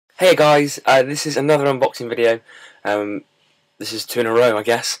Hey guys, this is another unboxing video. This is 2 in a row, I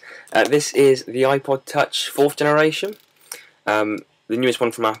guess. This is the iPod Touch 4th generation, the newest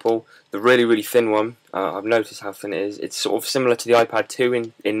one from Apple, the really thin one. I've noticed how thin it is. It's sort of similar to the iPad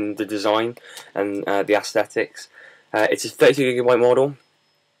 2 in the design and the aesthetics. It's a 32GB model,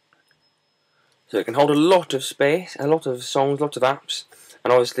 so it can hold a lot of space, a lot of songs, lots of apps,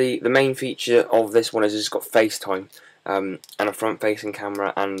 and obviously the main feature of this one is it's got FaceTime. And a front-facing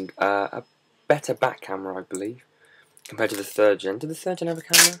camera and a better back camera, I believe, compared to the 3rd gen. Did the 3rd gen have a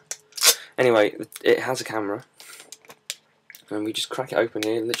camera? Anyway, it has a camera, and we just crack it open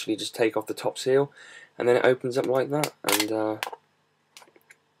here. Literally, just take off the top seal, and then it opens up like that. And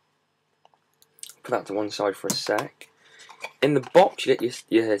put that to one side for a sec. In the box, you get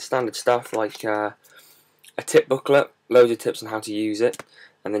your standard stuff like a tip booklet, loads of tips on how to use it,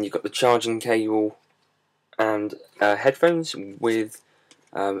 and then you've got the charging cable and headphones with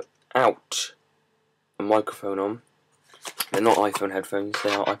out a microphone on. They're not iPhone headphones,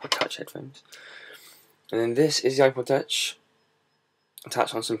 they are iPod Touch headphones. And then this is the iPod Touch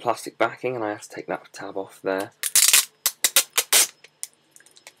attached on some plastic backing, and I have to take that tab off there.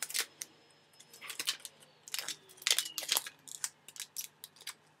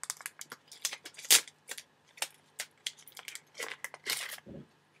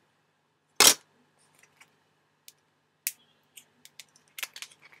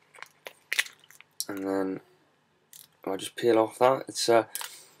 And then I'll just peel off that. It's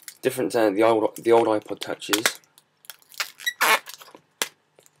different to the old iPod Touches.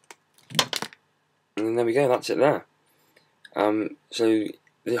 And then there we go. That's it there. So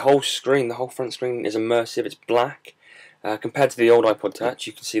the whole screen, the whole front screen is immersive. It's black. Compared to the old iPod Touch,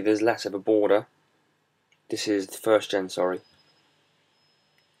 you can see there's less of a border. This is the 1st gen, sorry.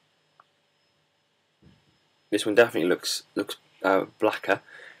 This one definitely looks blacker.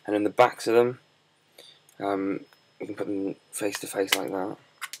 And then the backs of them, you can put them face to face like that.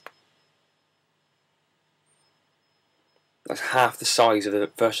 That's half the size of the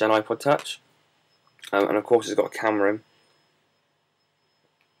 1st gen iPod Touch, and of course it's got a camera in.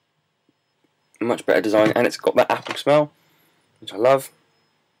 Much better design, and it's got that Apple smell, which I love.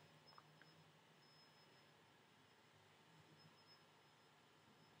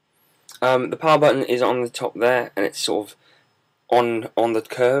 The power button is on the top there, and it's sort of on the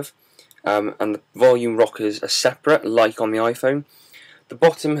curve. And the volume rockers are separate, like on the iPhone. The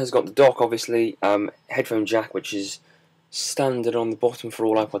bottom has got the dock, obviously, headphone jack, which is standard on the bottom for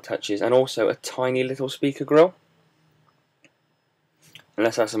all iPod Touches, and also a tiny little speaker grill.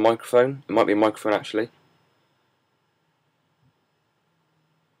 Unless that's a microphone. It might be a microphone, actually.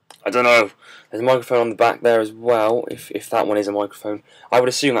 I don't know. There's a microphone on the back there as well, if that one is a microphone. I would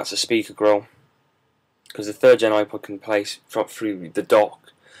assume that's a speaker grill, because the 3rd gen iPod can play through the dock.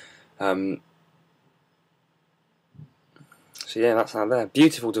 So yeah, that's that there.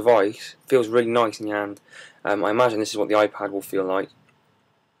 Beautiful device. Feels really nice in your hand. I imagine this is what the iPad will feel like.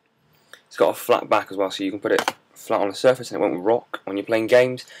 It's got a flat back as well, so you can put it flat on a surface and it won't rock when you're playing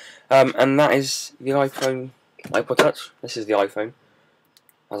games. And that is the iPod Touch. This is the iPhone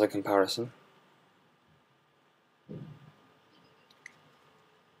as a comparison.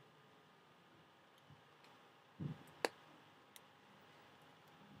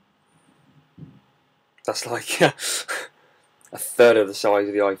 That's like a third of the size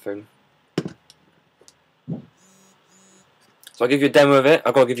of the iPhone. So I'll give you a demo of it.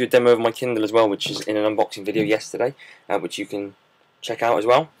 I've got to give you a demo of my Kindle as well, which is in an unboxing video yesterday, which you can check out as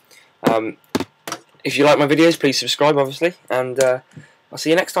well. If you like my videos, please subscribe, obviously, and I'll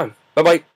see you next time. Bye bye.